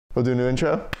We'll do a new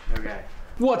intro? Okay.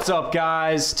 What's up,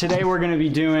 guys? Today we're going to be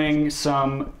doing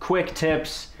some quick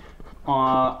tips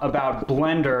about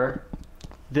Blender.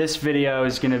 This video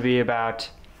is going to be about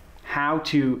how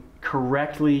to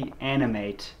correctly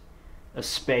animate a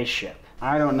spaceship.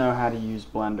 I don't know how to use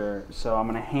Blender, so I'm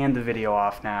going to hand the video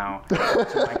off now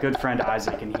to my good friend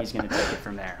Isaac, and he's going to take it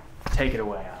from there. Take it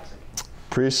away, Isaac.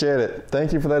 Appreciate it.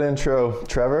 Thank you for that intro,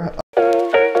 Trevor.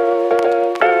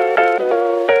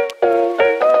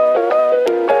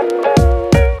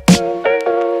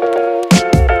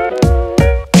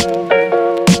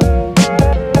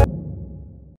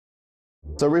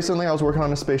 So recently I was working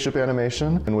on a spaceship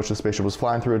animation in which the spaceship was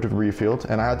flying through a debris field,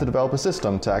 and I had to develop a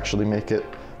system to actually make the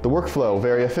workflow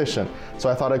very efficient. So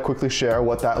I thought I'd quickly share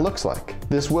what that looks like.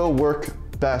 This will work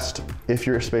best if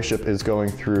your spaceship is going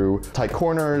through tight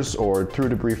corners or through a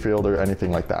debris field or anything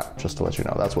like that, just to let you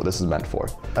know. That's what this is meant for.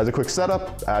 As a quick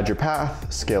setup, add your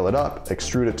path, scale it up,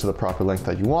 extrude it to the proper length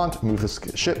that you want, move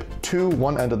the ship to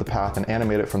one end of the path and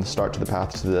animate it from the start to the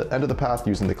path to the end of the path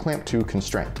using the clamp to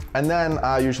constraint. And then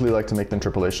I usually like to make the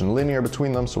interpolation linear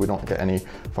between them so we don't get any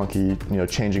funky,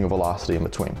 changing of velocity in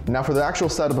between. Now for the actual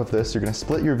setup of this, you're gonna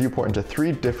split your viewport into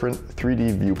 3 different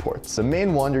 3D viewports. The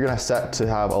main one you're gonna set to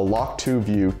have a lock-to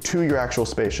view to your actual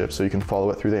spaceship so you can follow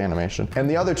it through the animation. And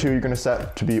the other 2 you're going to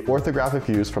set to be orthographic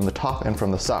views from the top and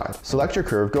from the side. Select your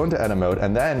curve, go into edit mode,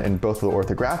 and then in both of the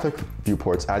orthographic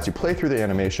viewports, as you play through the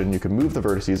animation, you can move the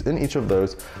vertices in each of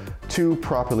those to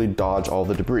properly dodge all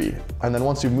the debris. And then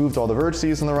once you've moved all the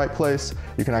vertices in the right place,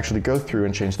 you can actually go through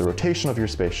and change the rotation of your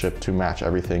spaceship to match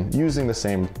everything using the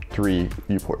same 3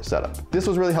 viewport setup. This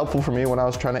was really helpful for me when I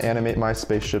was trying to animate my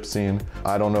spaceship scene.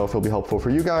 I don't know if it'll be helpful for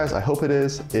you guys. I hope it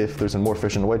is. If there's a more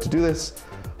efficient way to do this,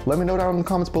 let me know down in the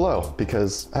comments below,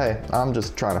 because hey, I'm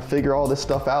just trying to figure all this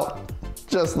stuff out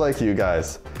just like you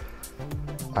guys.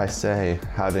 I say,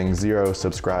 having 0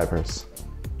 subscribers,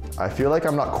 I feel like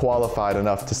I'm not qualified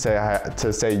enough to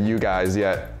say you guys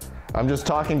yet. I'm just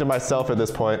talking to myself at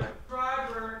this point.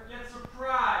 Subscriber gets a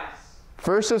prize.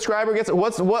 First subscriber gets,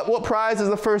 what prize is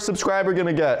the first subscriber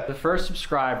gonna get? The first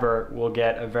subscriber will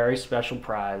get a very special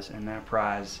prize, and that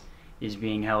prize is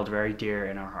being held very dear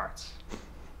in our hearts.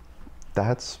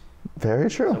 That's very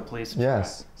true. So please subscribe.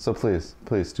 Yes, so please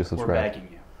do subscribe. We're begging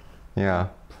you. Yeah.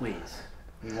 Please.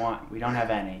 We don't have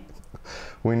any.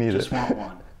 We need Just it. want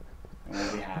one, and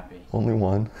we'll be happy. Only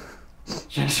one.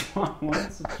 Just want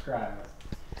one subscriber.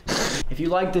 If you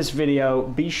like this video,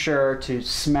 be sure to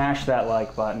smash that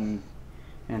like button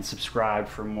and subscribe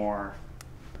for more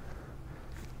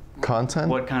Content?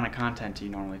 What kind of content do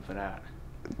you normally put out?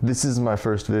 This is my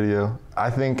first video. I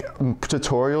think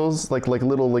tutorials, like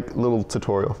little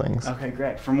tutorial things. Okay,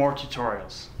 great. For more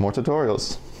tutorials. More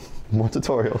tutorials. More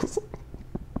tutorials.